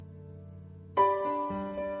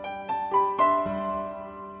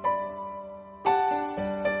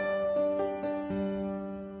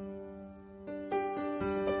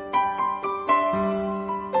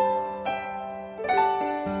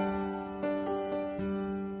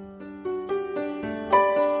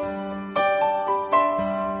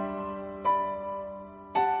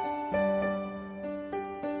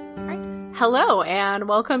Hello, and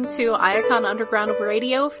welcome to Iacon Underground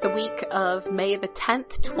Radio for the week of May the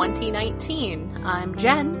 10th, 2019. I'm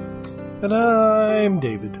Jen. And I'm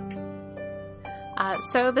David.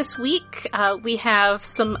 So this week, we have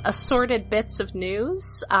some assorted bits of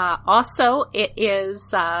news. Also, it is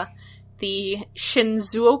the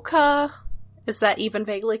Shizuoka, is that even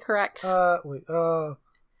vaguely correct? Shizuoka.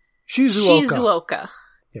 Shizuoka.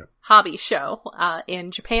 Yeah. Hobby show in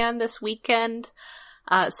Japan this weekend.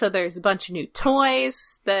 So there's a bunch of new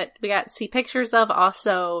toys that we got to see pictures of.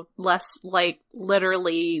 Also,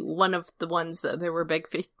 literally one of the ones that there were big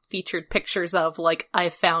featured pictures of, I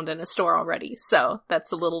found in a store already. So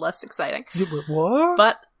that's a little less exciting. What?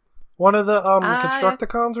 But one of the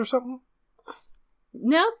Constructicons or something?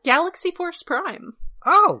 No, Galaxy Force Prime.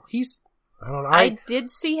 Oh, I don't know. I did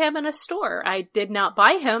see him in a store. I did not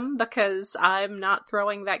buy him because I'm not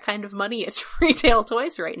throwing that kind of money at retail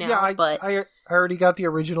toys right now. Yeah, but I already got the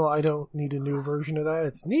original. I don't need a new version of that.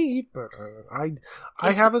 It's neat, but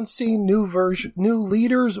I haven't seen new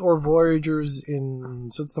leaders or Voyagers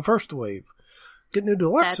since the first wave. Get new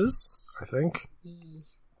deluxes, I think.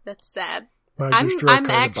 That's sad. I'm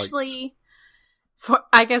actually...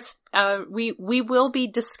 I guess, we will be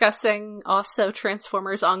discussing also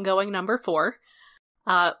Transformers Ongoing number 4.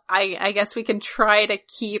 I guess we can try to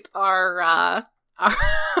keep our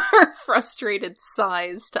frustrated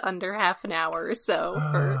sighs to under half an hour or so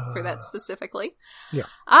for that specifically. Yeah.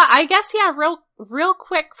 I guess, yeah, real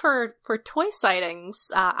quick for toy sightings,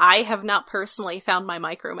 I have not personally found my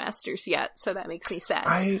Micromasters yet, so that makes me sad.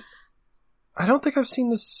 I don't think I've seen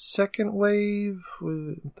the second wave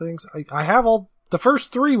with things. I have all the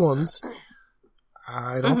first 3 ones.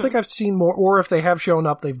 I don't think I've seen more, or if they have shown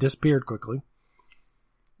up, they've disappeared quickly.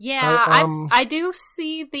 Yeah, I do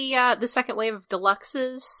see the second wave of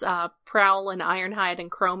deluxes, Prowl and Ironhide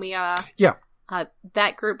and Chromia. Yeah.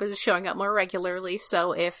 That group is showing up more regularly,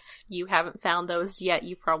 so if you haven't found those yet,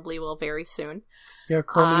 you probably will very soon. Yeah,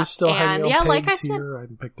 Chromia's still hanging on like pegs I said, here. I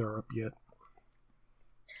haven't picked her up yet.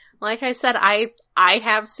 Like I said, I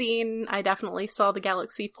definitely saw the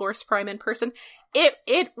Galaxy Force Prime in person.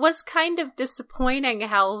 It was kind of disappointing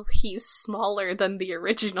how he's smaller than the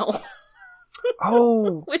original.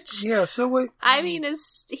 Oh, which, yeah, so wait. I mean,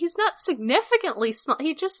 he's not significantly small.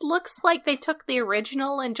 He just looks like they took the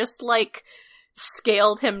original and just,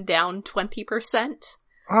 scaled him down 20%.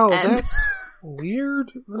 Oh, that's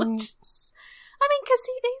weird. Which is, because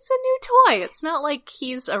he's a new toy. It's not like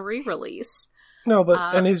he's a re-release. No,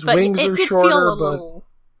 and his wings are shorter, but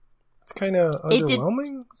it's kind of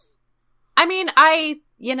underwhelming.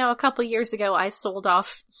 A couple years ago, I sold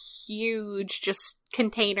off huge, just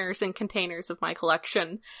containers and containers of my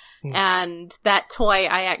collection. And that toy,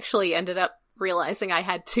 I actually ended up realizing I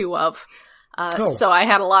had 2 of. So I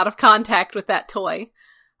had a lot of contact with that toy.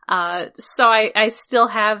 So I still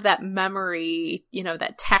have that memory,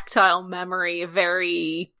 that tactile memory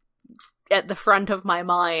very at the front of my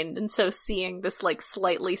mind. And so seeing this,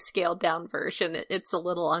 slightly scaled down version, it's a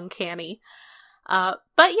little uncanny. But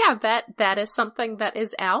yeah, that is something that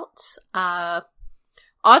is out.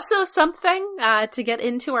 Also something, to get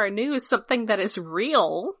into our news, something that is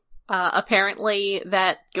real. Apparently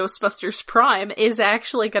that Ghostbusters Prime is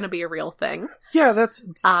actually gonna be a real thing. Yeah, that's,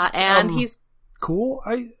 he's cool.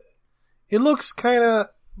 It looks kinda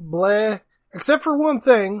bleh, except for one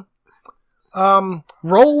thing.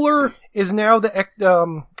 Roller is now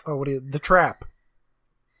the trap.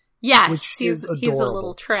 Yes, he's a adorable.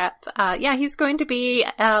 little trap. He's going to be,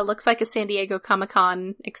 looks like a San Diego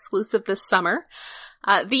Comic-Con exclusive this summer.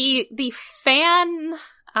 The fan,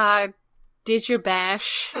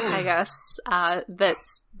 Digibash, I guess,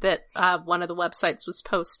 that one of the websites was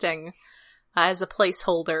posting, as a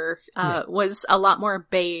placeholder, was a lot more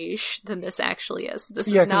beige than this actually is. This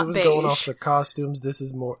is not beige. Going off the costumes. This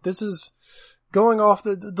is going off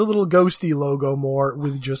the little ghosty logo more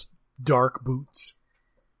with just dark boots.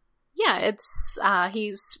 Yeah, it's,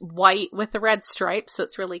 he's white with a red stripe, so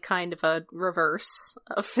it's really kind of a reverse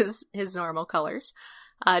of his normal colors.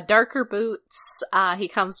 Darker boots, he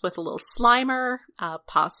comes with a little Slimer,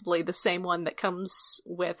 possibly the same one that comes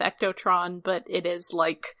with Ectotron, but it is,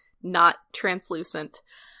 not translucent.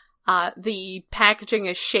 The packaging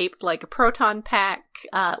is shaped like a proton pack,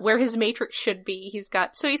 where his matrix should be.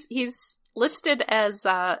 He's listed as,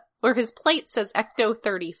 where his plate says Ecto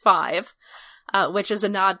 35, which is a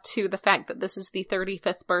nod to the fact that this is the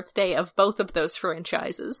 35th birthday of both of those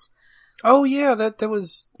franchises. Oh yeah, that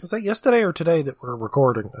was that yesterday or today that we're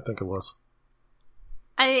recording? I think it was.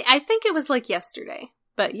 I think it was yesterday,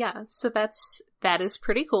 but yeah, so that is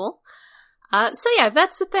pretty cool. So yeah,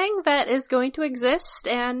 that's the thing that is going to exist,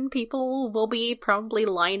 and people will be probably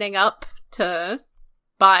lining up to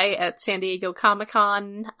buy at San Diego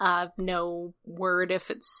Comic-Con. No word if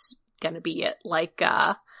it's gonna be at, like,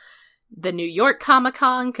 the New York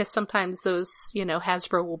Comic-Con, because sometimes those,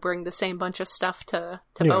 Hasbro will bring the same bunch of stuff to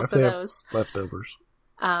both of those. Leftovers.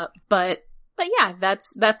 But yeah,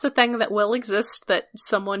 that's a thing that will exist that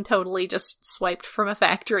someone totally just swiped from a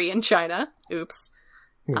factory in China. Oops.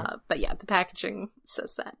 Yeah. But yeah, the packaging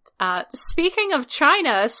says that. Speaking of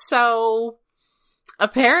China, so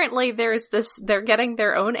apparently they're getting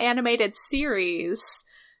their own animated series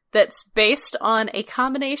that's based on a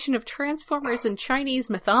combination of Transformers and Chinese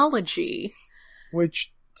mythology.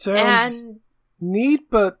 Which sounds neat,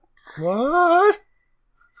 but what?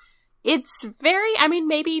 It's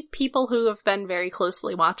maybe people who have been very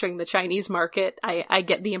closely watching the Chinese market, I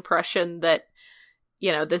get the impression that,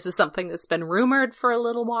 this is something that's been rumored for a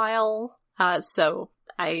little while. So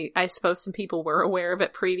I suppose some people were aware of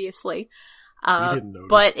it previously. We didn't notice.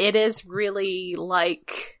 But it is really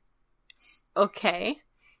like, okay.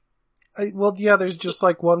 There's just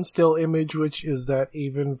like one still image, which is that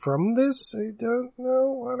even from this? I don't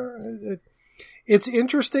know. It's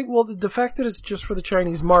interesting. Well, the fact that it's just for the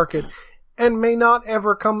Chinese market and may not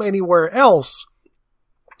ever come anywhere else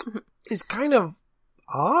is kind of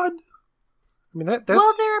odd. I mean, that's...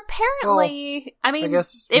 Well, they're apparently... I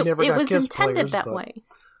guess it was intended that way.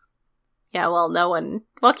 Yeah, well, no one...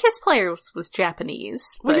 Well, Kiss Players was Japanese.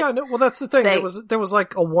 Well, yeah, no, well, that's the thing. There was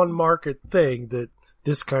like a one market thing that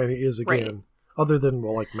this kind of is again. Right. Other than,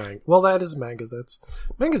 well, like manga. Well, that is manga.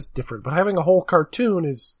 Manga's different, but having a whole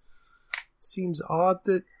cartoon seems odd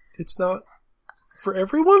that it's not for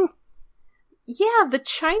everyone. Yeah, the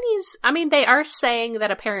Chinese, they are saying that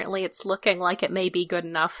apparently it's looking like it may be good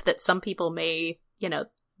enough that some people may,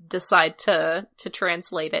 decide to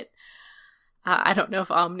translate it. I don't know if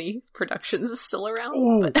Omni Productions is still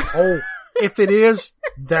around. If it is,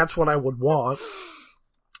 that's what I would want.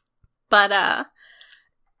 But,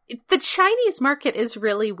 the Chinese market is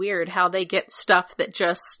really weird how they get stuff that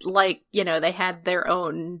just, like, they've had their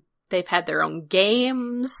own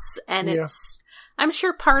games, and I'm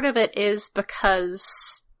sure part of it is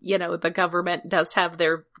because, the government does have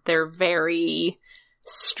their very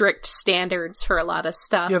strict standards for a lot of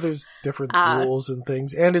stuff. Yeah, there's different rules and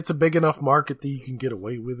things, and it's a big enough market that you can get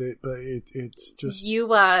away with it, but it's just... You,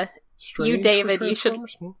 David,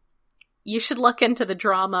 you should look into the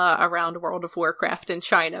drama around World of Warcraft in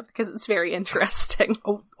China, because it's very interesting.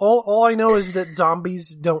 All I know is that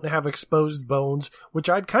zombies don't have exposed bones, which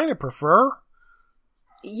I'd kind of prefer.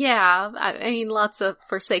 Yeah, lots of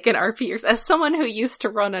Forsaken RPers. As someone who used to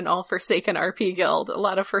run an all-Forsaken RP guild, a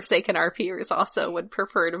lot of Forsaken RPers also would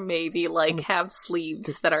prefer to maybe, have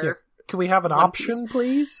sleeves that are... Yeah. Can we have an option,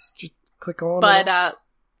 please? Just click on it.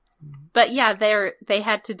 But yeah, they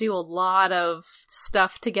had to do a lot of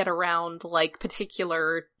stuff to get around,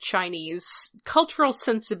 particular Chinese cultural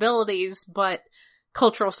sensibilities, but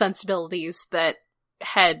cultural sensibilities that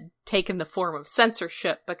had taken the form of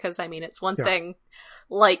censorship, because, it's one thing,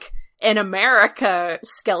 in America,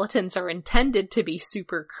 skeletons are intended to be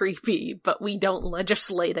super creepy, but we don't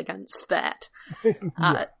legislate against that.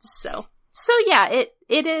 So yeah,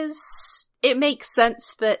 it makes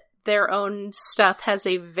sense that their own stuff has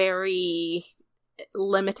a very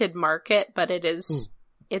limited market, but it's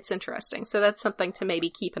interesting. So that's something to maybe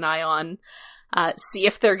keep an eye on. See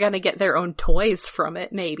if they're gonna get their own toys from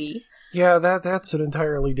it, maybe. Yeah, that's an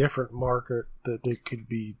entirely different market that they could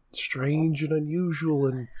be strange and unusual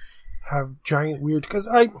and have giant weird... Because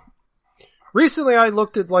recently I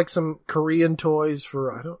looked at some Korean toys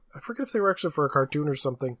for, I forget if they were actually for a cartoon or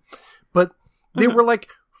something, but they were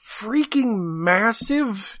freaking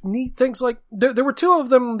massive, neat things. There were two of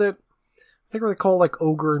them that I think were called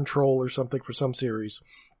Ogre and Troll or something for some series.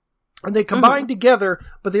 And they combined together,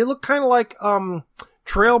 but they look kind of like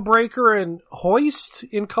Trailbreaker and Hoist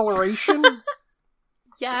in coloration.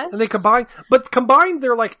 Yes. And they combined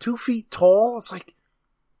they're 2 feet tall. It's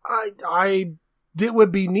it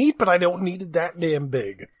would be neat, but I don't need it that damn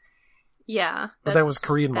big. Yeah. But that was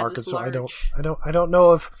Korean market, so I don't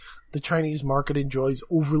know if the Chinese market enjoys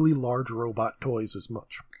overly large robot toys as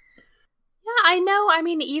much. Yeah, I know.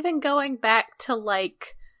 Even going back to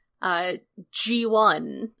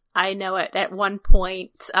G1, I know at one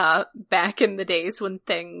point, back in the days when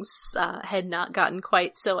things had not gotten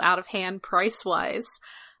quite so out of hand price-wise,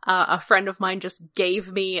 a friend of mine just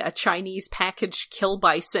gave me a Chinese packaged Kill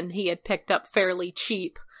Bison he had picked up fairly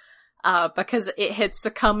cheap, because it had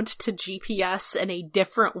succumbed to GPS in a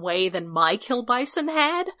different way than my Kill Bison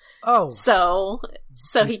had. Oh. So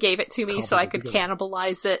he gave it to me so I could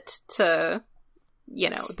cannibalize it to,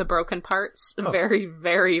 the broken parts very,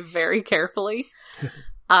 very, very carefully.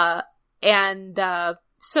 And,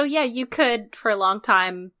 so yeah, you could, for a long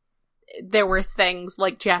time, there were things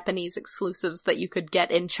like Japanese exclusives that you could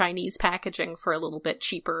get in Chinese packaging for a little bit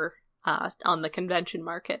cheaper, on the convention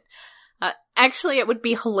market. Actually, it would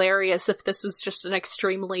be hilarious if this was just an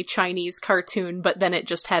extremely Chinese cartoon, but then it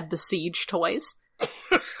just had the Siege toys.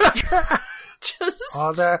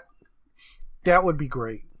 Oh, that would be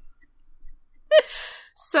great.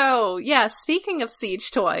 So, yeah, speaking of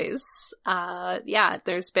Siege toys,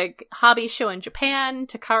 there's a big hobby show in Japan.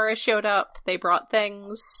 Takara showed up. They brought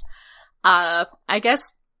things. I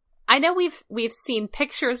guess, I know we've seen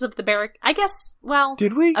pictures of the barricade. I guess, well,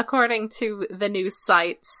 did we? According to the news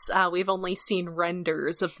sites, we've only seen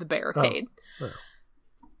renders of the barricade. Oh.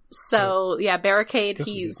 So, yeah, Barricade,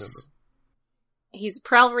 he's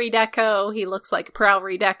Prowl Redeco. He looks like Prowl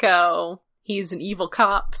Redeco. He's an evil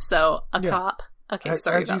cop, so cop. Okay,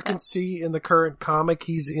 sorry as you can see in the current comic,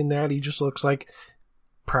 he's in that. He just looks like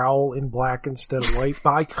Prowl in black instead of white.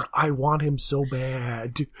 But I want him so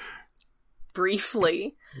bad.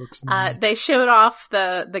 Briefly. Looks neat. They showed off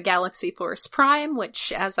the Galaxy Force Prime,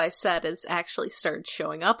 which, as I said, has actually started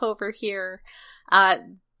showing up over here.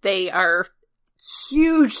 They are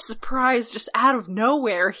huge surprise just out of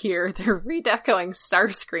nowhere here. They're redecoing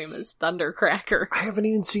Starscream as Thundercracker. I haven't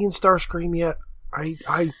even seen Starscream yet.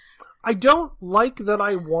 I don't like that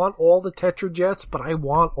I want all the Tetrajets, but I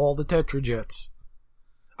want all the Tetrajets.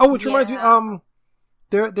 Oh, which reminds me,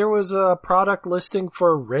 there was a product listing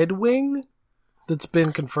for Red Wing that's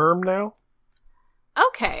been confirmed now.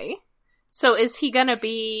 Okay. So is he gonna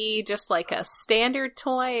be just like a standard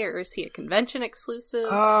toy, or is he a convention exclusive?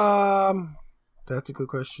 That's a good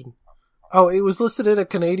question. Oh, it was listed at a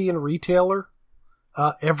Canadian retailer,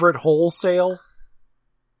 Everett Wholesale.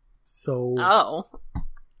 So... Oh.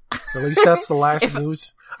 At least that's the last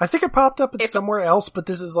news. I think it popped up somewhere else, but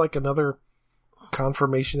this is like another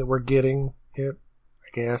confirmation that we're getting it, I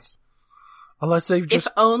guess. Unless they've just...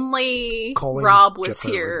 If only Rob was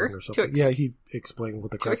here to he explained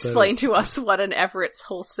what the to explain to us what an Everett's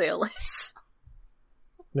Wholesale is.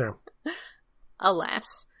 Yeah.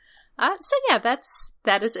 Alas. So yeah,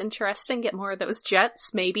 that is interesting. Get more of those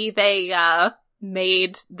jets. Maybe they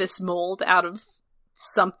made this mold out of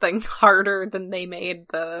something harder than they made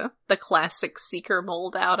the classic Seeker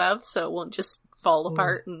mold out of, so it won't just fall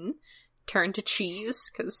apart and turn to cheese,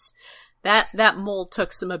 because that mold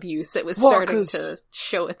took some abuse. It was starting to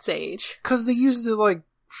show its age. Because they used it like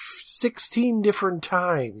 16 different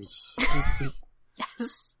times.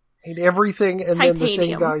 Yes. And everything, and Titanium. Then the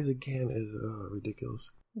same guys again is ridiculous.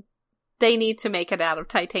 They need to make it out of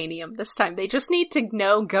titanium this time. They just need to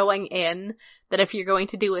know going in that if you're going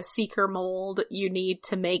to do a Seeker mold, you need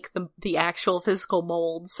to make the actual physical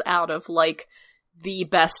molds out of, like, the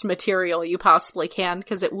best material you possibly can,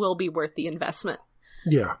 because it will be worth the investment.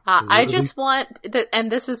 Yeah. I just want,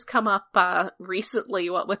 and this has come up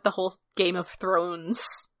recently, what with the whole Game of Thrones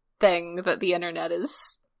thing that the internet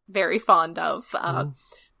is very fond of.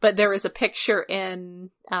 But there was a picture in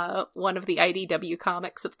one of the IDW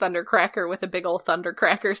comics of Thundercracker with a big old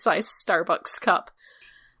Thundercracker-sized Starbucks cup.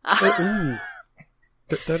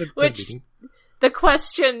 Which, the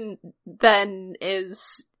question then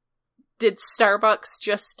is, did Starbucks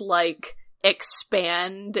just, like,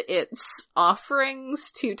 expand its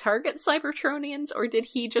offerings to target Cybertronians, or did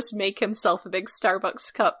he just make himself a big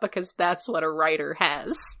Starbucks cup because that's what a writer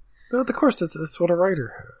has? No, of course, that's what a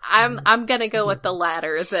writer has. I'm gonna go with the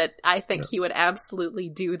latter, that I think he would absolutely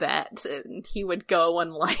do that. And he would go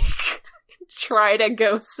and, like, try to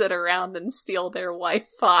go sit around and steal their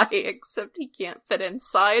Wi-Fi, except he can't fit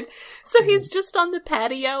inside. So he's just on the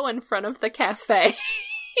patio in front of the cafe.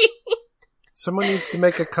 Someone needs to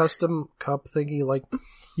make a custom cup thingy, like,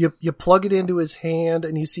 you plug it into his hand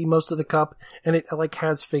and you see most of the cup, and it, like,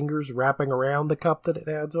 has fingers wrapping around the cup that it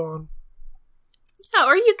adds on. Yeah,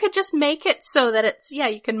 or you could just make it so that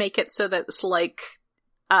you can make it so that it's, like,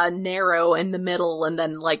 narrow in the middle, and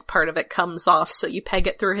then, like, part of it comes off, so you peg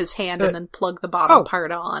it through his hand and then plug the bottom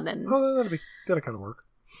part on, and... Oh, that'll kind of work.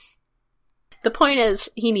 The point is,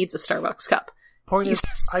 he needs a Starbucks cup. I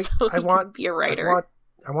want to be a writer.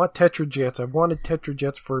 I want Tetrajets. I've wanted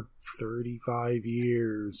Tetrajets for 35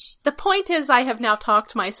 years. The point is, I have now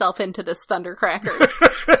talked myself into this Thundercracker.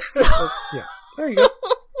 Yeah, there you go.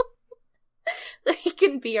 He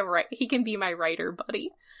can be my writer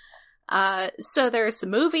buddy. So there's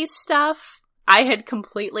some movie stuff. I had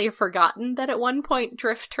completely forgotten that at one point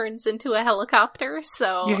Drift turns into a helicopter,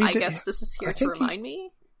 so yeah, I guess this is here to remind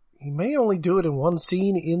me. He may only do it in one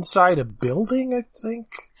scene inside a building, I think.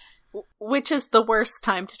 Which is the worst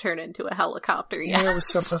time to turn into a helicopter, yes. Yeah,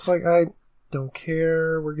 it was like, Don't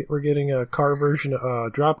care. We're getting a car version of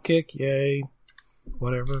Dropkick. Yay.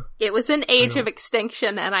 Whatever. It was in Age of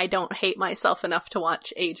Extinction, and I don't hate myself enough to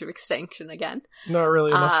watch Age of Extinction again. Not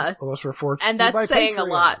really, unless we're fortunate. And that's saying a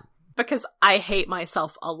lot, because I hate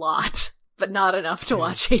myself a lot, but not enough to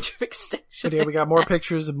watch Age of Extinction. But yeah, we got more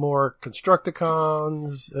pictures of more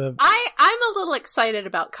Constructicons. I'm a little excited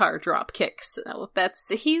about Car Dropkick. So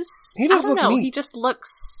he does look neat.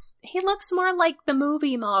 He looks more like the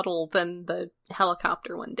movie model than the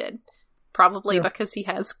helicopter one did. Probably because he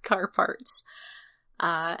has car parts.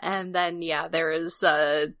 And then, there is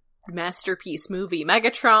a Masterpiece movie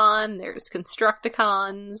Megatron, there's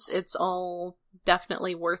Constructicons. It's all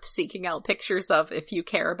definitely worth seeking out pictures of if you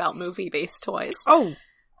care about movie-based toys. Oh!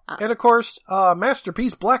 And of course,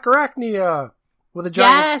 Masterpiece Black Arachnia! With a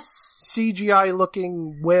giant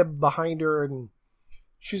CGI-looking web behind her, and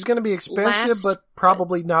she's gonna be expensive, but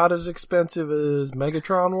probably not as expensive as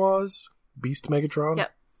Megatron was. Beast Megatron.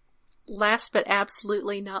 Yep. Last but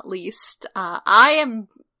absolutely not least, I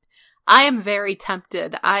am very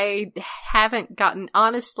tempted. I haven't gotten,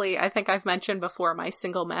 honestly, I think I've mentioned before, my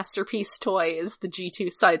single Masterpiece toy is the G2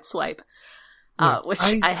 Sideswipe, which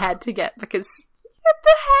I had to get because he's got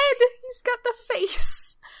the head, he's got the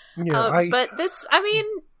face. Yeah, but this,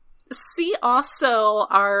 see also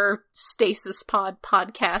our Stasis Pod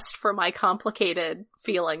podcast for my complicated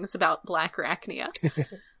feelings about Black Arachnia.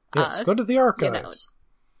 Yes, go to the archives.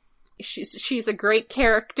 She's a great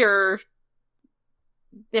character.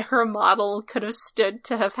 Her model could have stood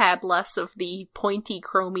to have had less of the pointy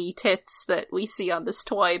chromy tits that we see on this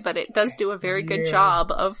toy, but it does do a very good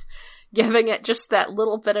job of giving it just that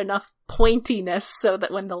little bit enough pointiness so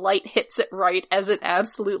that when the light hits it right, as it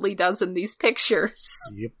absolutely does in these pictures,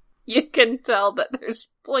 you can tell that there's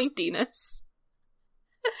pointiness.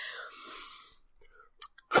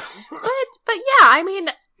 But yeah,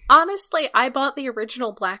 honestly, I bought the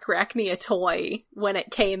original Black Arachnia toy when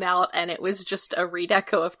it came out, and it was just a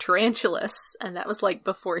redeco of Tarantulas, and that was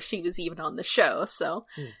before she was even on the show, so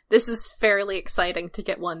this is fairly exciting to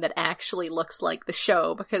get one that actually looks like the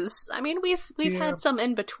show, because, we've had some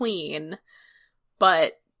in between,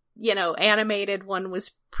 but, animated one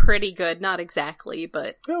was pretty good, not exactly,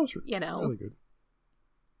 but, that was really good.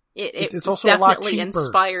 It's also definitely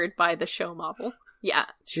inspired by the show model. Yeah.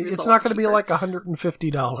 It's not going to be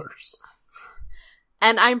 $150.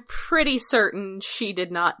 And I'm pretty certain she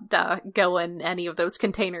did not go in any of those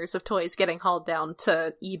containers of toys getting hauled down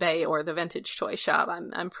to eBay or the vintage toy shop.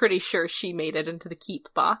 I'm pretty sure she made it into the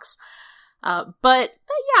keep box. But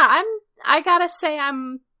yeah, I gotta say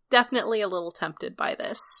I'm definitely a little tempted by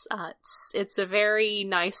this. It's a very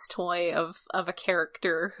nice toy of a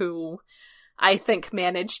character who I think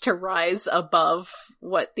managed to rise above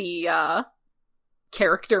what the,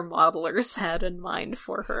 character modelers had in mind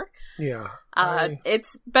for her. Yeah.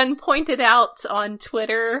 It's been pointed out on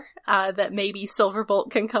Twitter that maybe Silverbolt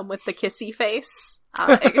can come with the kissy face.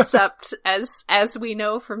 Except as we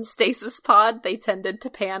know from Stasis Pod, they tended to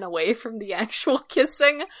pan away from the actual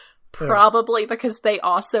kissing, probably because they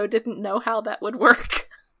also didn't know how that would work.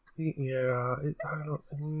 Yeah,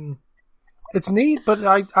 it's neat, but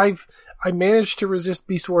I managed to resist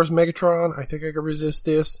Beast Wars Megatron. I think I could resist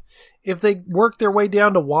this. If they work their way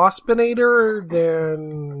down to Waspinator,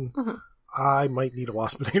 then I might need a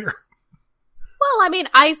Waspinator. Well,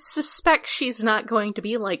 I suspect she's not going to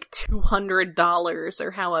be $200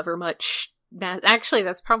 or however much. Actually,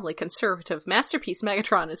 that's probably conservative. Masterpiece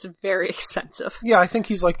Megatron is very expensive. Yeah, I think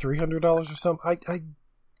he's $300 or something. I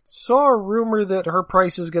saw a rumor that her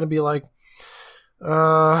price is going to be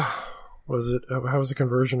was it? How was the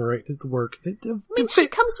conversion rate at the work? She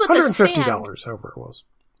comes with a stand. $150, however it was.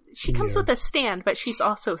 She comes with a stand, but she's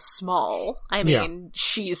also small.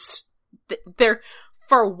 They're,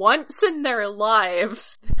 for once in their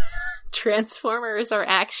lives, Transformers are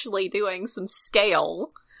actually doing some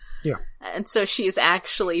scale. Yeah. And so she's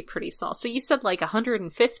actually pretty small. So you said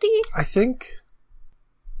 150? I think.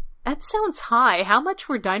 That sounds high. How much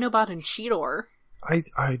were Dinobot and Cheetor?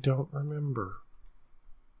 I don't remember.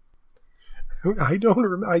 I don't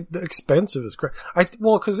remember. The expensive is correct.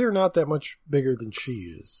 Because they're not that much bigger than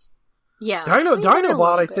she is. Yeah.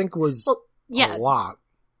 Dinobot, I think, was a lot.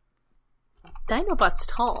 Dinobot's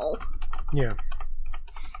tall. Yeah.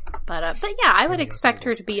 But yeah, I would expect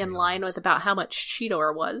her to be in line with about how much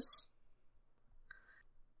Cheetor was.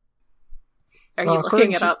 Are you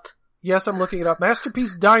looking it up? Yes, I'm looking it up.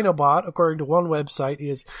 Masterpiece Dinobot, according to one website,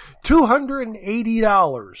 is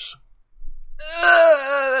 $280.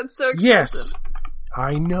 That's so expensive. Yes,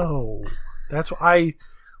 I know. That's why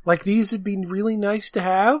these would be really nice to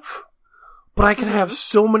have, but I could have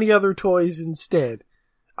so many other toys instead.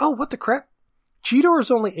 Oh, what the crap? Cheetor is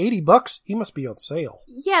only $80. He must be on sale.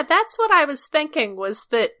 Yeah, that's what I was thinking, was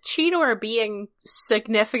that Cheetor being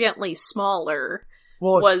significantly smaller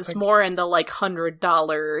was more in the like $100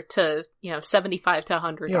 to, $75 to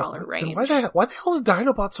 $100 range. Then why the hell is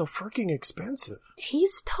Dinobot so freaking expensive?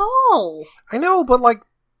 He's tall. I know, but like,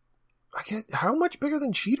 how much bigger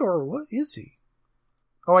than Cheetor? What is he?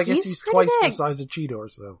 Oh, I guess he's twice the size of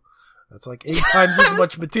Cheetor's, though. That's like 8 times as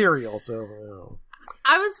much material, so...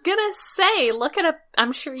 I was gonna say,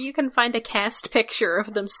 I'm sure you can find a cast picture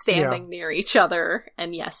of them standing near each other,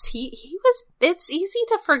 and yes, it's easy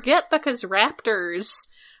to forget because raptors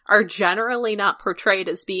are generally not portrayed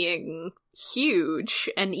as being huge,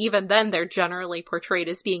 and even then they're generally portrayed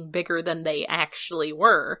as being bigger than they actually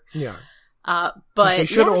were. Yeah. But they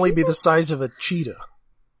should only be the size of a cheetah.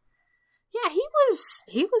 Yeah,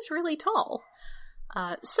 he was really tall.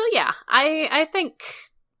 So yeah, I think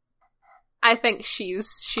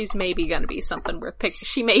she's maybe gonna be something worth picking.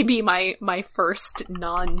 She may be my first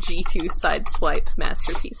non-G2 Sideswipe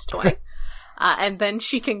Masterpiece toy. And then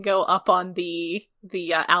she can go up on the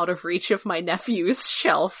out of reach of my nephew's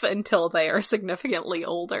shelf until they are significantly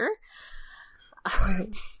older.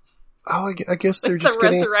 I guess they're just the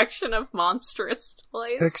getting resurrection of monstrous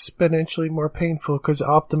toys. Exponentially more painful because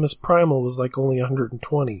Optimus Primal was like only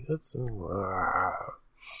 120. That's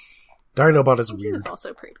Dinobot is weird. He was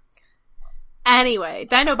also pretty. Anyway,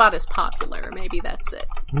 Dinobot is popular. Maybe that's it.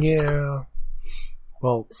 Yeah.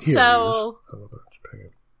 Well, here so, it is. I don't know about Japan.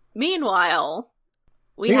 Meanwhile,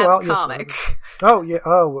 we have a comic. Yes, oh, yeah.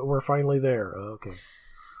 Oh, we're finally there. Okay.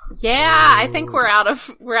 Yeah, I think we're out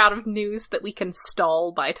of news that we can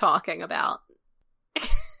stall by talking about.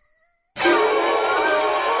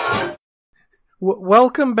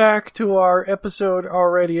 Welcome back to our episode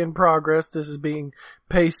already in progress. This is being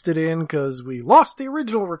pasted in because we lost the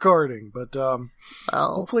original recording, but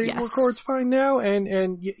hopefully it records fine now.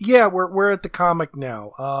 And yeah, we're at the comic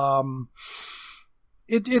now.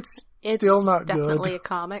 It's still not good. It's definitely a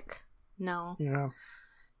comic. No. Yeah.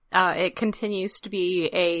 It continues to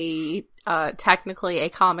be technically a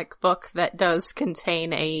comic book that does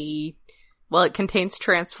contain it contains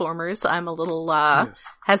Transformers. I'm a little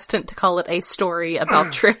hesitant to call it a story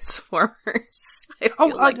about Transformers. I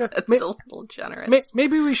feel like that's a little generous.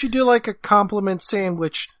 Maybe we should do like a compliment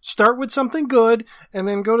sandwich. Start with something good, and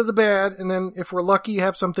then go to the bad, and then if we're lucky,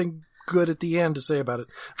 have something good at the end to say about it.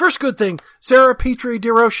 First good thing, Sarah Petrie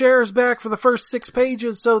de Rocher is back for the first 6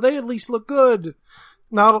 pages, so they at least look good.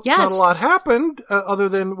 Not a lot happened, other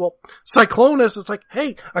than, Cyclonus, it's like,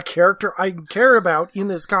 hey, a character I care about in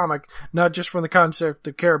this comic, not just from the concept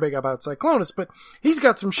of caring about Cyclonus, but he's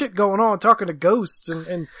got some shit going on, talking to ghosts,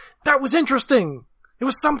 and that was interesting. It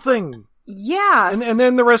was something. Yeah. And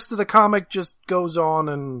then the rest of the comic just goes on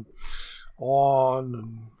and on.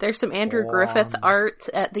 And there's some Andrew Griffith art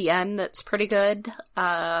at the end that's pretty good,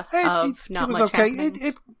 not much happening.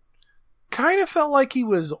 It kind of felt like he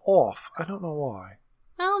was off. I don't know why.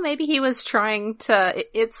 Well, maybe he was trying to...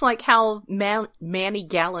 It's like how Manny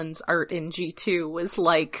Gallen's art in G2 was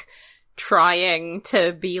like trying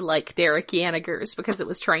to be like Derek Yaniger's because it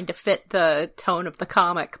was trying to fit the tone of the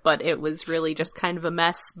comic, but it was really just kind of a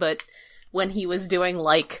mess. But when he was doing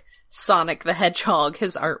like Sonic the Hedgehog,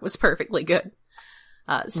 his art was perfectly good.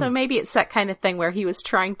 So maybe it's that kind of thing where he was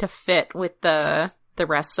trying to fit with the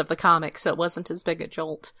rest of the comic, so it wasn't as big a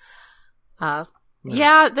jolt.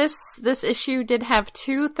 Yeah, this issue did have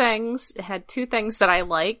 2 things. It had 2 things that I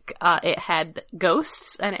like. It had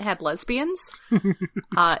ghosts and it had lesbians.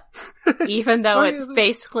 Even though it's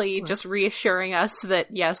basically just reassuring us that,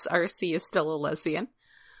 yes, RC is still a lesbian.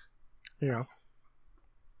 Yeah.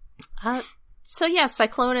 So yeah,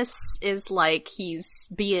 Cyclonus is like, he's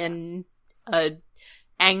being a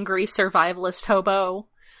angry survivalist hobo.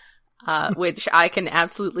 Which I can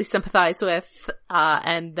absolutely sympathize with.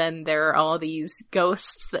 And then there are all these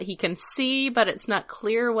ghosts that he can see, but it's not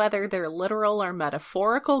clear whether they're literal or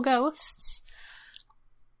metaphorical ghosts.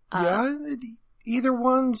 Either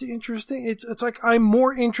one's interesting. It's like I'm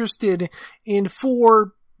more interested in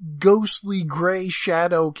 4 ghostly gray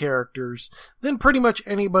shadow characters than pretty much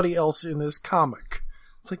anybody else in this comic.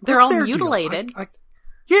 It's like they're all mutilated.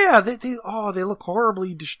 They look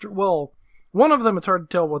horribly destroyed. One of them, it's hard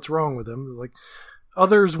to tell what's wrong with him. Like,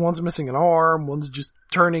 others, one's missing an arm, one's just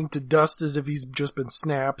turning to dust as if he's just been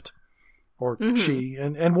snapped. Or she.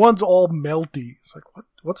 And one's all melty. It's like,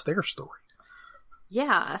 what's their story?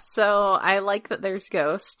 Yeah, so I like that there's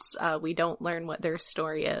ghosts. We don't learn what their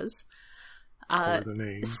story is. Or the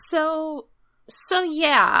name. So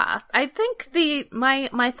yeah, I think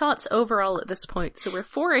my thoughts overall at this point, so we're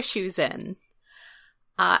 4 issues in.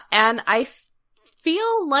 And I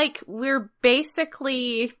feel like we're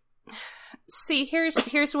basically... See,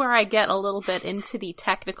 here's where I get a little bit into the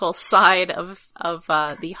technical side of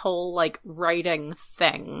the whole, like, writing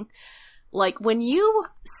thing. Like, when you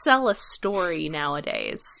sell a story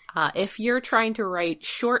nowadays, if you're trying to write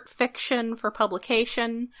short fiction for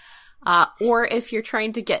publication, or if you're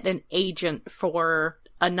trying to get an agent for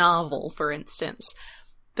a novel, for instance,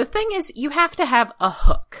 the thing is, you have to have a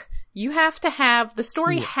hook. You have to have, the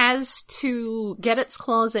story has to get its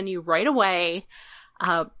claws in you right away.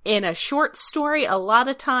 In a short story, a lot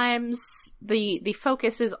of times the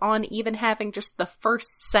focus is on even having just the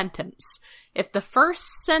first sentence. If the first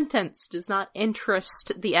sentence does not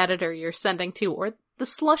interest the editor you're sending to or the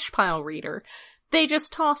slush pile reader, they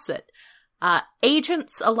just toss it.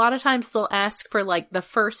 Agents, a lot of times they'll ask for like the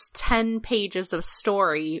first 10 pages of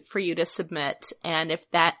story for you to submit, and if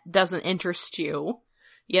that doesn't interest you,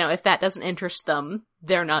 if that doesn't interest them,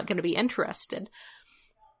 they're not going to be interested.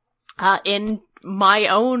 In my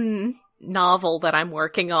own novel that I'm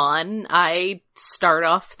working on, I start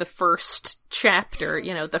off the first chapter.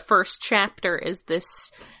 The first chapter is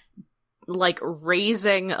this, like,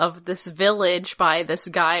 raising of this village by this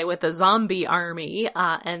guy with a zombie army,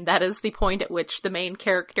 and that is the point at which the main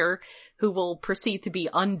character, who will proceed to be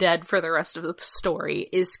undead for the rest of the story,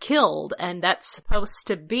 is killed, and that's supposed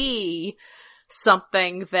to be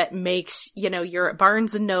something that makes, you're at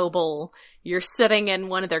Barnes & Noble, you're sitting in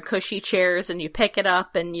one of their cushy chairs and you pick it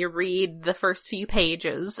up and you read the first few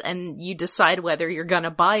pages and you decide whether you're gonna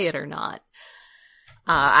buy it or not.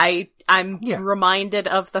 I'm reminded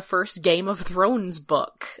of the first Game of Thrones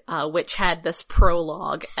book, which had this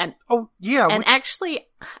prologue, and actually,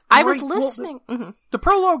 I was listening. Well, the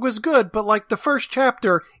prologue was good, but like the first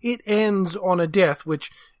chapter, it ends on a death, which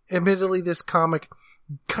admittedly this comic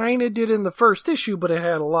kind of did in the first issue, but it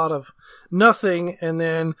had a lot of nothing, and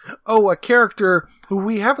then, a character who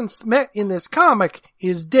we haven't met in this comic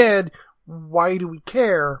is dead. Why do we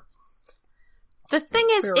care? The thing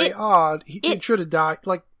is, very odd. It should have died.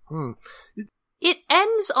 Like, It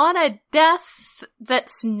ends on a death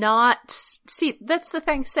that's not... See, that's the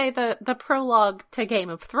thing, say the prologue to Game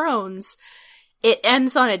of Thrones, it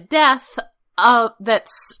ends on a death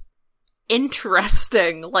that's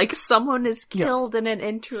interesting, like someone is killed in an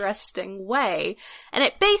interesting way, and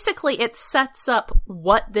it sets up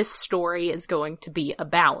what this story is going to be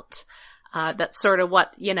about. That's sort of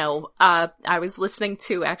what, I was listening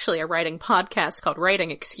to actually a writing podcast called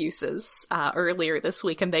Writing Excuses, earlier this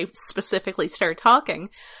week, and they specifically started talking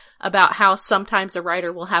about how sometimes a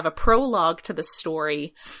writer will have a prologue to the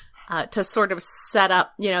story, to sort of set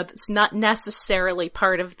up, it's not necessarily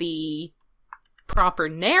part of the proper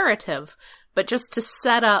narrative, but just to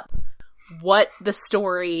set up what the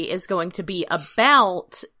story is going to be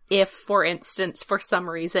about. If, for instance, for some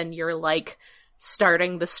reason you're like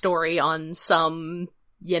starting the story on some,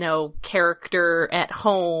 character at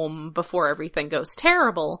home before everything goes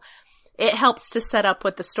terrible, it helps to set up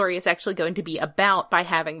what the story is actually going to be about by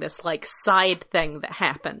having this like side thing that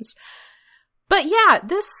happens. But yeah,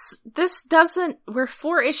 this doesn't, we're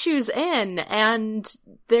 4 issues in, and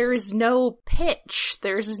there's no pitch,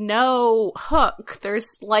 there's no hook,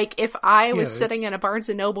 there's, like, if I was sitting in a Barnes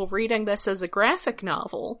 & Noble reading this as a graphic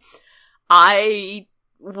novel, I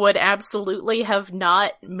would absolutely have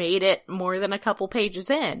not made it more than a couple pages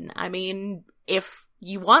in. I mean, if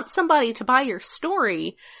you want somebody to buy your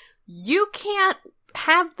story, you can't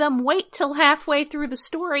have them wait till halfway through the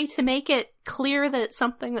story to make it clear that it's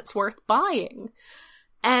something that's worth buying.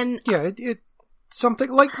 And it something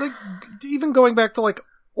like even going back to like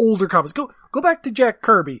older comics. Go back to Jack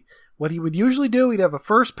Kirby. What he would usually do, he'd have a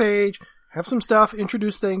first page, have some stuff,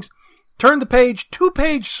 introduce things, turn the page,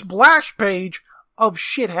 2-page splash page of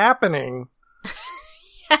shit happening.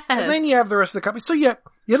 Yes. And then you have the rest of the comics. So you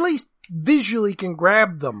at least visually can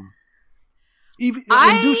grab them.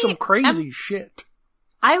 And do some crazy shit.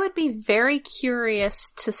 I would be very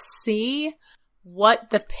curious to see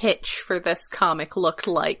what the pitch for this comic looked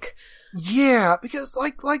like. Yeah, because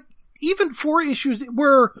like even 4 issues,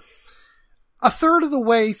 we're a third of the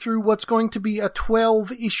way through what's going to be a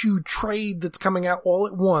 12-issue trade that's coming out all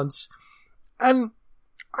at once. And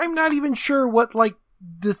I'm not even sure what like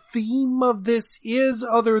the theme of this is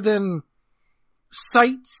other than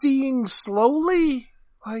sightseeing slowly.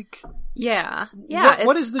 Like, yeah.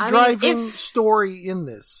 What is the driving story in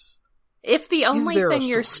this? If the only thing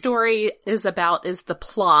your story is about is the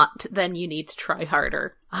plot, then you need to try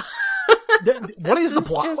harder. What is the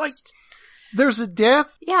plot? Like, there's a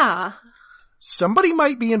death. Yeah. Somebody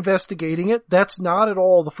might be investigating it. That's not at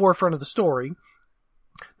all the forefront of the story.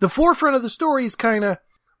 The forefront of the story is kind of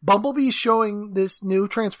Bumblebee showing this new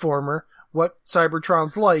Transformer what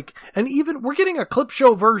Cybertron's like. And even, we're getting a clip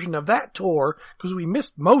show version of that tour, because we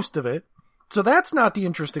missed most of it. So that's not the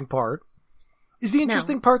interesting part. Is the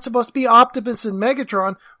interesting part supposed to be Optimus and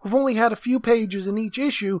Megatron, who've only had a few pages in each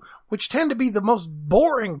issue, which tend to be the most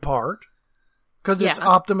boring part, because it's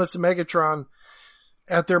Optimus and Megatron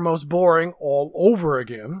at their most boring all over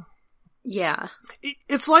again. Yeah.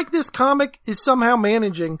 It's like this comic is somehow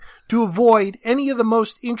managing to avoid any of the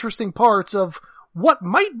most interesting parts of what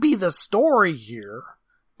might be the story here.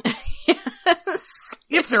 Yes.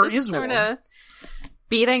 If there is sort one. of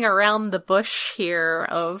beating around the bush here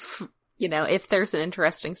of, you know, if there's an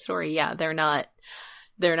interesting story, they're not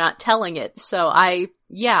telling it. So I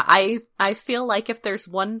feel like if there's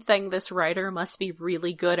one thing this writer must be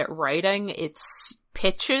really good at writing, it's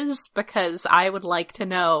pitches, because I would like to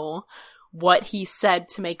know what he said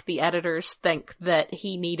to make the editors think that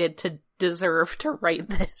he needed to deserve to write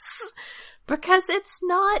this. Because it's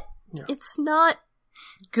not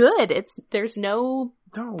good. It's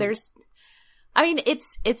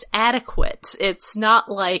adequate. It's not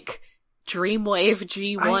like Dreamwave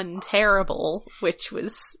G1 Terrible, which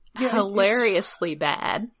was hilariously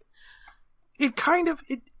bad.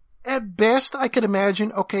 At best I could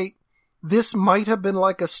imagine, okay, this might have been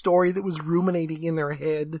like a story that was ruminating in their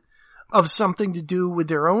head of something to do with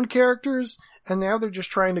their own characters, and now they're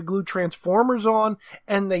just trying to glue Transformers on,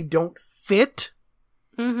 and they don't fit.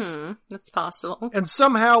 Mm-hmm. That's possible. And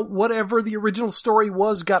somehow whatever the original story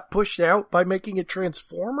was got pushed out by making it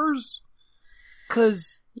Transformers?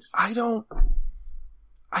 'Cause I don't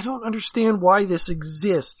understand why this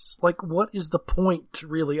exists. Like, what is the point,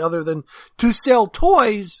 really, other than to sell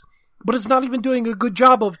toys, but it's not even doing a good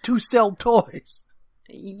job of to sell toys.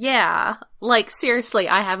 Yeah. Like, seriously,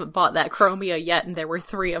 I haven't bought that Chromia yet, and there were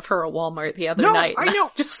 3 of her at Walmart the other night. I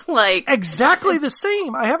know. Just like... Exactly the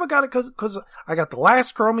same. I haven't got it because I got the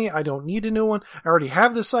last Chromia. I don't need a new one. I already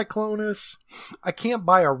have the Cyclonus. I can't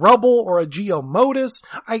buy a Rubble or a Geomotus.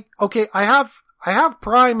 I have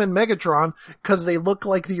Prime and Megatron because they look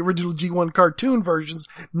like the original G1 cartoon versions,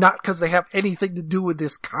 not because they have anything to do with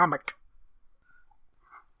this comic.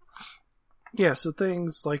 Yeah, so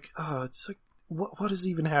things like, it's like, what is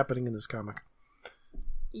even happening in this comic?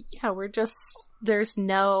 Yeah, there's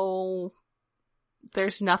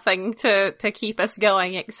nothing to keep us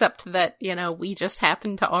going except that, you know, we just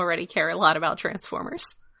happen to already care a lot about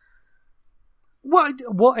Transformers. Well,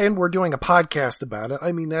 and we're doing a podcast about it.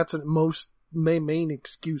 I mean, that's a main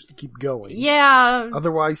excuse to keep going. Yeah.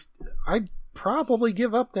 Otherwise, I'd probably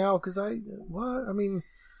give up now, because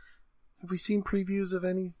have we seen previews of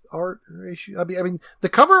any art or issue? I mean, the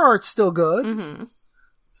cover art's still good. Mm-hmm.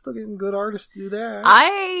 Still getting good artists to do that.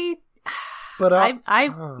 I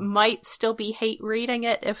might still be hate reading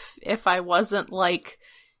it if I wasn't like,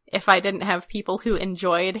 if I didn't have people who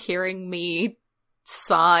enjoyed hearing me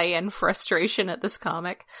sigh and frustration at this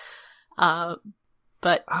comic. But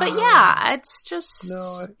yeah, it's just,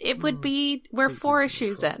 we're 4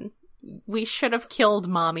 issues in. We should have killed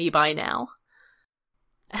Mommy by now.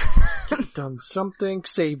 Done something,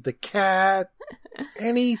 saved the cat,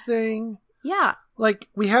 anything. Yeah. Like,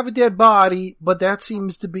 we have a dead body, but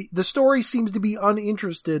the story seems to be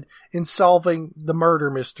uninterested in solving the murder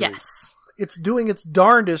mystery. Yes. It's doing its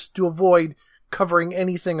darndest to avoid covering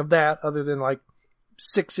anything of that other than like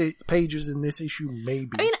 6 pages in this issue,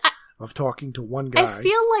 maybe. I mean, of talking to one guy. I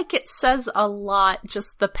feel like it says a lot,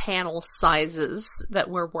 just the panel sizes that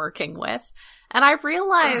we're working with. And I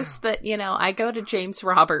realize that, you know, I go to James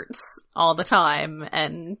Roberts all the time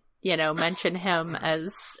and, you know, mention him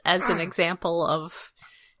as an example of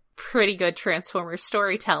pretty good Transformers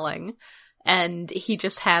storytelling. And he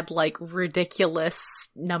just had like ridiculous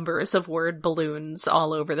numbers of word balloons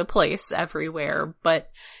all over the place everywhere. But,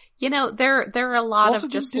 you know, there are a lot also,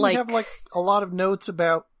 of just didn't like... he have like a lot of notes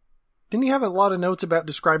about... Didn't you have a lot of notes about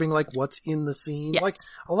describing, like, what's in the scene? Yes. Like,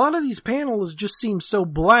 a lot of these panels just seem so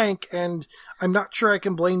blank, and I'm not sure I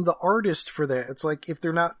can blame the artist for that. It's like, if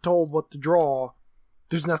they're not told what to draw,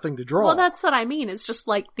 there's nothing to draw. Well, that's what I mean. It's just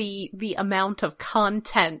like the amount of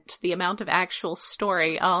content, the amount of actual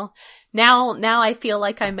story. Now I feel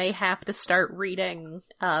like I may have to start reading.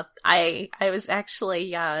 I was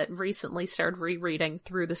actually recently started rereading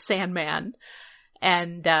Through the Sandman.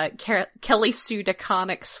 And Kelly Sue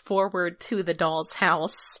DeConnick's foreword to The Doll's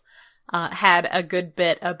House had a good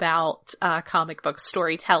bit about comic book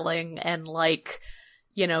storytelling and, like,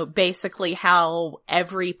 you know, basically how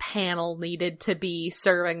every panel needed to be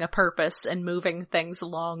serving a purpose and moving things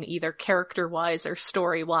along either character-wise or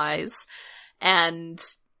story-wise. And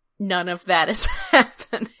none of that is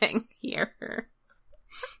happening here.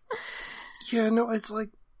 Yeah, no, it's like...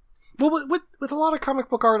 Well, with a lot of comic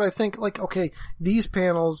book art, I think, like, okay, these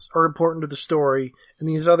panels are important to the story, and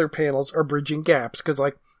these other panels are bridging gaps, because,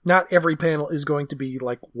 like, not every panel is going to be,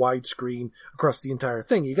 like, widescreen across the entire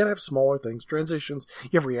thing. You gotta have smaller things, transitions,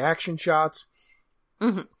 you have reaction shots.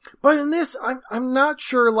 Mm-hmm. But in this, I'm not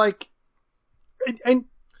sure, like, and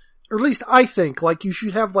or at least I think, like, you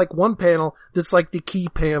should have, like, one panel that's, like, the key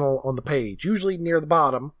panel on the page, usually near the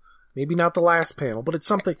bottom. Maybe not the last panel, but it's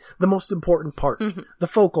something, the most important part, the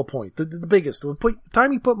focal point, the biggest, the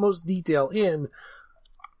time you put most detail in.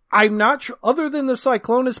 I'm not sure, other than the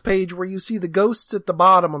Cyclonus page where you see the ghosts at the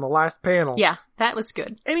bottom on the last panel. Yeah, that was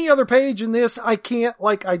good. Any other page in this, I can't,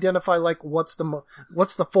 like, identify, like, what's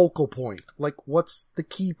the focal point? Like, what's the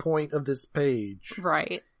key point of this page?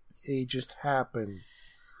 Right. It just happened.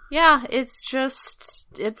 Yeah, it's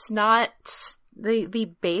not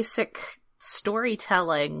the basic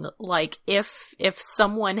storytelling. Like, if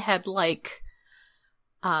someone had, like,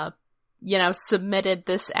 submitted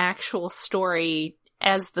this actual story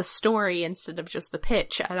as the story instead of just the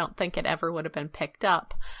pitch, I don't think it ever would have been picked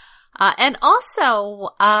up. And also,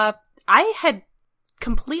 I had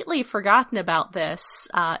completely forgotten about this,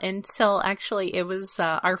 until actually it was,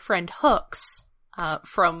 our friend Hooks,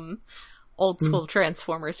 from Old School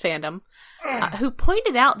Transformers fandom, who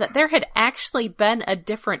pointed out that there had actually been a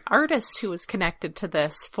different artist who was connected to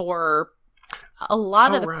this for a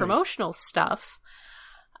lot of the promotional stuff.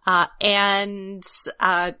 His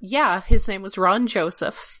name was Ron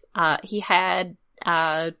Joseph. He had,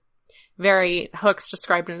 Hooks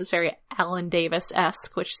described him as very Alan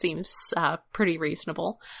Davis-esque, which seems, pretty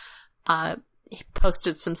reasonable. He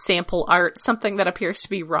posted some sample art, something that appears to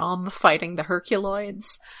be Rom fighting the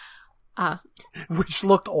Herculoids. Which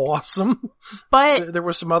looked awesome. But there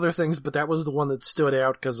were some other things, but that was the one that stood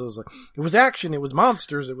out because it was like, it was action, it was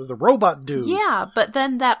monsters, it was the robot dude. Yeah, but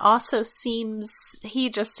then that also he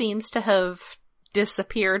just seems to have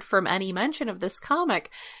disappeared from any mention of this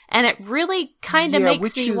comic. And it really kind of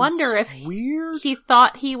makes me wonder if he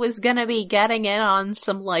thought he was gonna be getting in on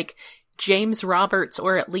some, like, James Roberts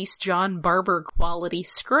or at least John Barber quality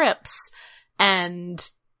scripts, and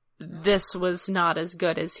this was not as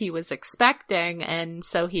good as he was expecting, and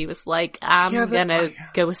so he was like, I'm gonna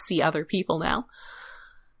go see other people now.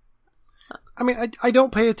 I mean, I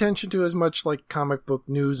don't pay attention to as much, like, comic book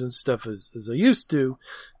news and stuff as I used to,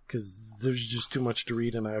 because there's just too much to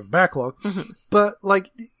read and I have backlog. Mm-hmm. But,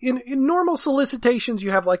 like, in normal solicitations,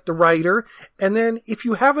 you have, like, the writer, and then if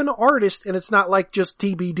you have an artist and it's not, like, just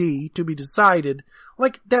TBD, to be decided,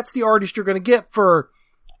 like, that's the artist you're gonna get for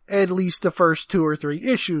at least the first 2 or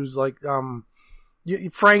 3 issues. Like,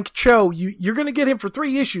 Frank Cho, you're gonna get him for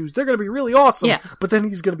 3 issues. They're gonna be really awesome. Yeah. But then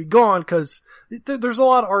he's gonna be gone because there's a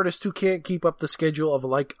lot of artists who can't keep up the schedule of,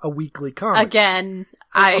 like, a weekly comic. Again,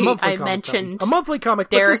 I mentioned a monthly comic.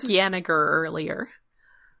 Derek Yaniger earlier.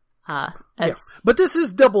 But this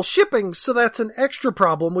is double shipping, so that's an extra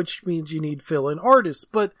problem, which means you need fill-in artists.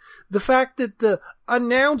 But the fact that the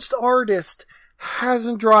announced artist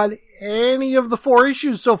hasn't drawn any of the 4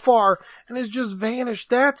 issues so far and has just vanished,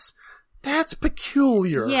 that's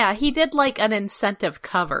peculiar. Yeah, he did, like, an incentive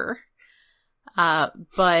cover.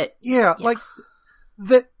 But yeah, like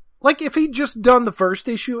that. Like, if he'd just done the first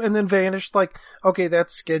issue and then vanished, like, okay,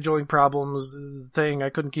 that's scheduling problems thing. I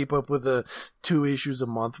couldn't keep up with the 2 issues a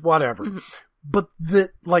month, whatever. Mm-hmm. But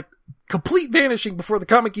like, complete vanishing before the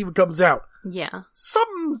comic even comes out. Yeah.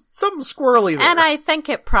 Something squirrely there. And I think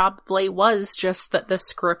it probably was just that the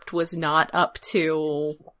script was not up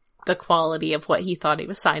to the quality of what he thought he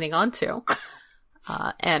was signing on to.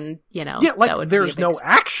 And, yeah, like, that would there's no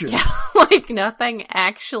action. Yeah, like, nothing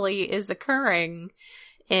actually is occurring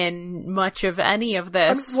in much of any of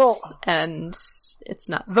this. And it's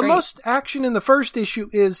not the great. Most action in the first issue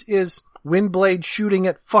is Windblade shooting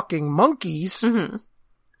at fucking monkeys. Mm-hmm.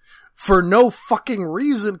 For no fucking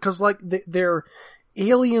reason, because, like, they're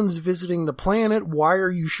aliens visiting the planet. Why are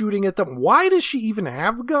you shooting at them? Why does she even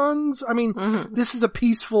have guns? I mean, This is a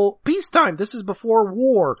peacetime. This is before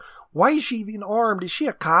war. Why is she even armed? Is she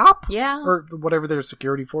a cop? Yeah. Or whatever their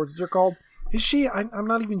security forces are called. Is she? I'm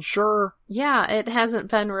not even sure. Yeah, it hasn't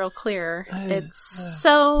been real clear.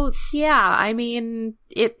 So, yeah, I mean,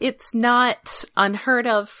 it's not unheard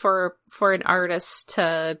of for an artist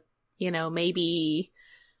to, maybe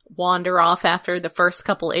wander off after the first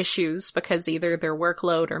couple issues because either their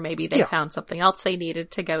workload or maybe they found something else they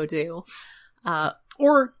needed to go do.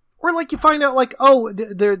 Or like you find out, like, oh,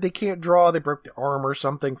 they can't draw, they broke their arm or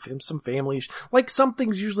something, some family, like,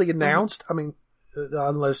 something's usually announced. I mean,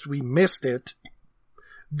 unless we missed it,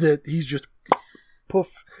 that he's just poof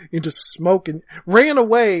into smoke and ran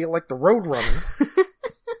away like the Roadrunner.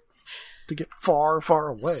 to get far, far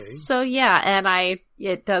away. So yeah, and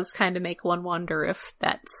it does kind of make one wonder if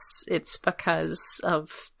it's because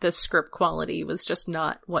of the script quality was just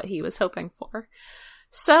not what he was hoping for.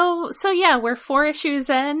 So yeah, we're 4 issues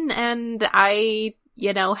in, and I,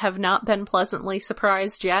 have not been pleasantly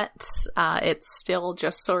surprised yet. It's still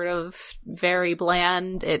just sort of very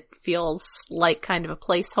bland. It feels like kind of a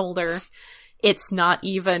placeholder. It's not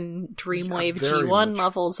even Dreamwave G1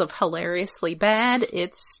 levels of hilariously bad.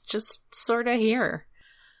 It's just sort of here.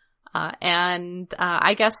 And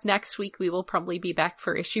I guess next week we will probably be back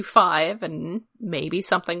for issue 5, and maybe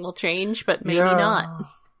something will change, but maybe not.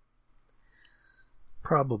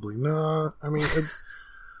 Probably not. I mean,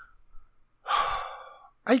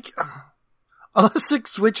 unless it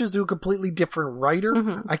switches to a completely different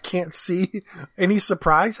writer, I can't see any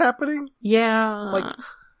surprise happening. Yeah.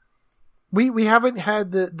 We haven't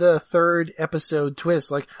had the 3rd episode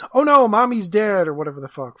twist, like, oh no, mommy's dead, or whatever the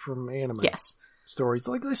fuck from anime. Yes. Stories.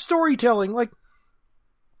 Like, the storytelling, like,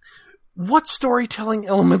 what storytelling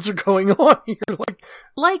elements are going on here?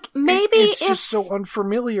 Like maybe it's just so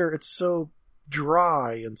unfamiliar, it's so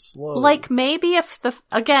dry and slow. Like, maybe if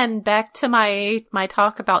again, back to my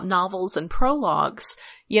talk about novels and prologues,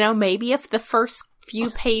 maybe if the first few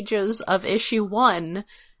pages of issue 1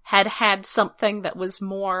 had something that was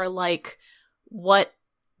more like what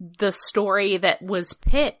the story that was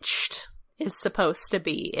pitched is supposed to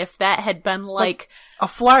be. If that had been like a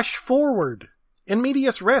flash forward in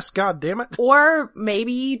medias res, goddammit. Or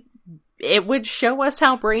maybe it would show us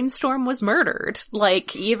how Brainstorm was murdered.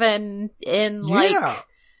 Like, even in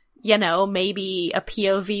maybe a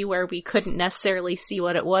POV where we couldn't necessarily see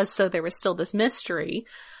what it was, so there was still this mystery.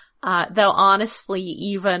 Though honestly,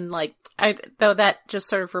 even though that just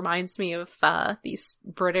sort of reminds me of these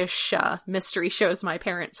British mystery shows my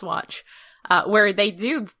parents watch, where they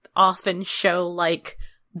do often show like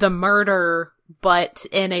the murder, but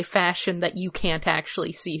in a fashion that you can't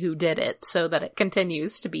actually see who did it, so that it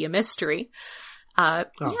continues to be a mystery.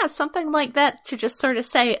 Yeah, something like that, to just sort of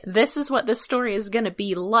say, this is what this story is going to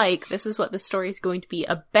be like, this is what the story is going to be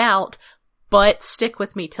about, but stick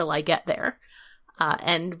with me till I get there.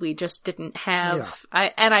 And we just didn't have,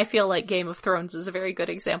 I feel like Game of Thrones is a very good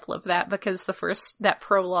example of that, because that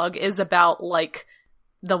prologue is about, like,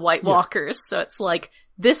 the White Walkers, so it's like,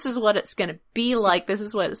 this is what it's gonna be like, this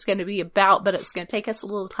is what it's gonna be about, but it's gonna take us a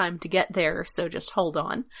little time to get there, so just hold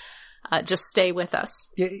on. Just stay with us.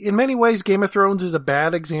 Yeah, in many ways, Game of Thrones is a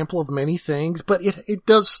bad example of many things, but it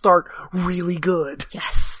does start really good.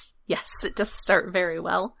 Yes, it does start very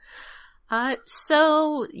well.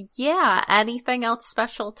 So, yeah, anything else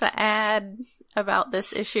special to add about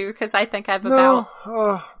this issue? Because I think I've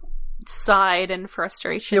sighed in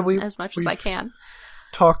frustration as much as I can.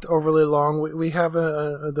 Talked overly long. We have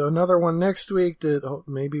another one next week that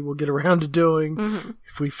maybe we'll get around to doing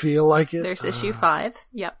if we feel like it. There's issue 5.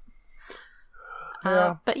 Yep.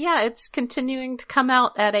 Yeah. But yeah, it's continuing to come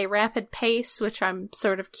out at a rapid pace, which I'm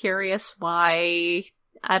sort of curious why.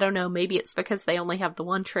 I don't know, maybe it's because they only have the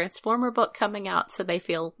one Transformer book coming out, so they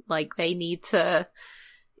feel like they need to,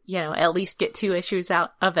 at least get 2 issues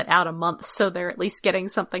out of it out a month, so they're at least getting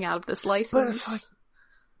something out of this license. But it's like,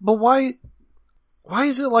 why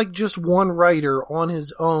is it like just one writer on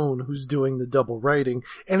his own who's doing the double writing,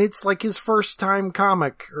 and it's like his first time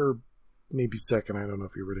comic, or maybe second, I don't know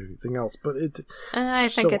if he wrote anything else, but I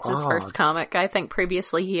think so it's his odd. First comic. I think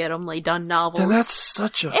previously he had only done novels. Then that's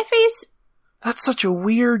such a weird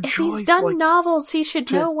choice. If he's done novels, he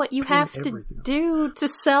should know what you have to do to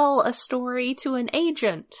sell a story to an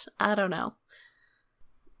agent. I don't know.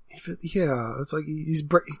 Yeah, it's like he's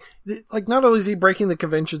not only is he breaking the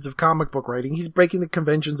conventions of comic book writing, he's breaking the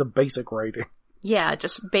conventions of basic writing. Yeah,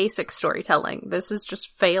 just basic storytelling. This is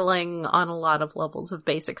just failing on a lot of levels of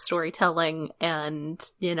basic storytelling, and,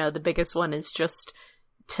 the biggest one is just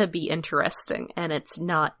to be interesting, and it's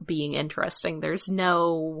not being interesting. There's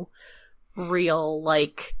no real,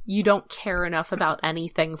 you don't care enough about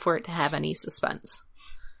anything for it to have any suspense.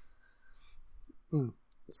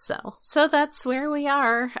 So that's where we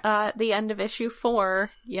are, the end of issue 4,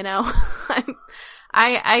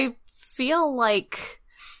 I feel like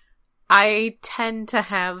I tend to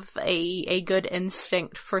have a good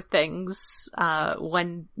instinct for things,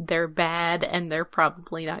 when they're bad, and they're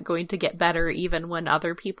probably not going to get better, even when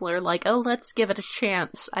other people are like, oh, let's give it a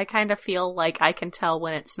chance. I kind of feel like I can tell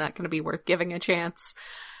when it's not going to be worth giving a chance.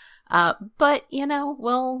 But,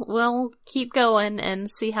 we'll keep going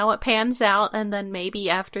and see how it pans out, and then maybe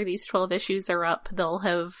after these 12 issues are up, they'll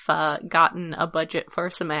have, gotten a budget for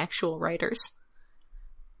some actual writers.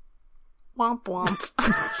 Womp womp.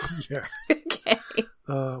 Yeah. Okay.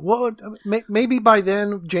 Maybe by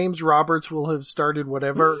then James Roberts will have started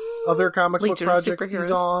whatever other comic book Legion of project he's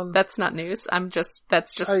Superheroes. on. That's not news.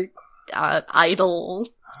 That's just idle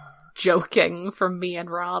joking from me and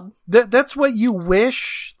Rob. That's what you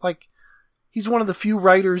wish. Like, he's one of the few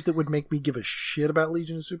writers that would make me give a shit about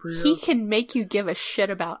Legion of Superheroes. He can make you give a shit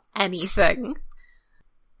about anything.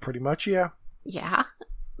 Pretty much, yeah. Yeah.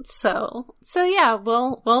 So yeah,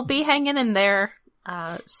 we'll be hanging in there.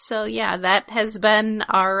 So yeah, that has been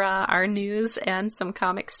our news and some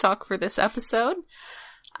comics talk for this episode.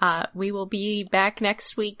 We will be back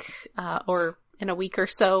next week, or in a week or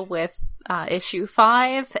so with, issue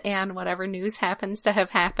 5 and whatever news happens to have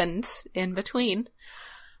happened in between.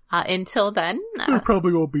 Until then, there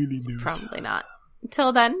probably won't be any news. Probably not.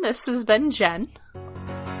 Until then, this has been Jen.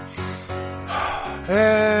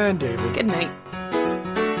 And David. Good night.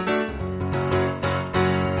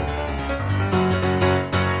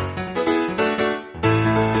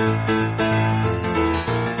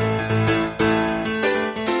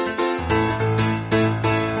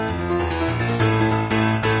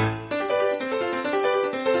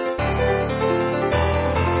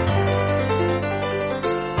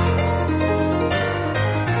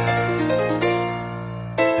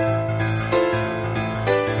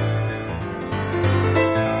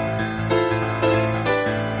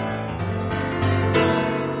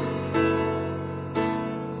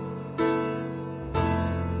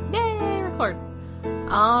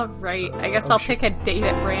 Alright, I guess I'll pick a date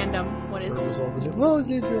at random. What is it? Well, I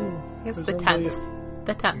guess the 10th.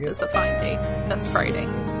 The 10th is a fine date. That's Friday.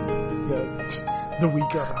 Yeah, the week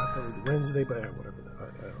of, I thought it was Wednesday, but whatever. I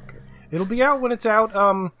don't care. It'll be out when it's out.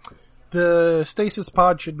 The Stasis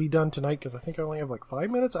pod should be done tonight because I think I only have like 5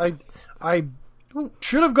 minutes. I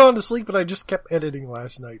should have gone to sleep, but I just kept editing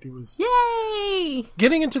last night. It was yay!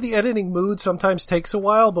 Getting into the editing mood sometimes takes a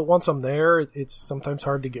while, but once I'm there, it's sometimes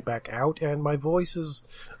hard to get back out, and my voice is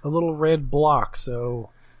a little red block, so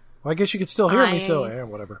I guess you could still hear me, so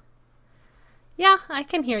whatever. Yeah, I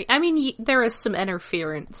can hear you. I mean, there is some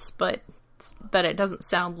interference, but it doesn't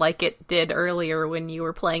sound like it did earlier when you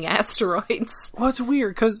were playing Asteroids. Well, it's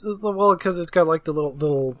weird, because it's got like the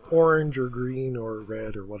little orange or green or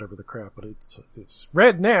red or whatever the crap, but it's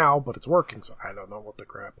red now, but it's working, so I don't know what the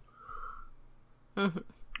crap. Mm-hmm.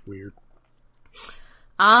 Weird.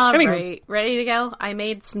 Alright, ready to go? I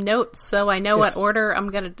made some notes, so I know what order I'm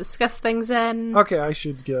going to discuss things in. Okay, I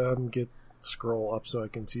should get scroll up so I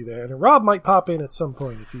can see that. And Rob might pop in at some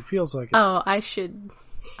point if he feels like it. Oh, I should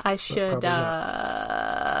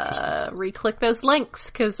re-click those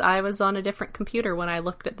links, because I was on a different computer when I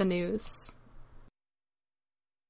looked at the news.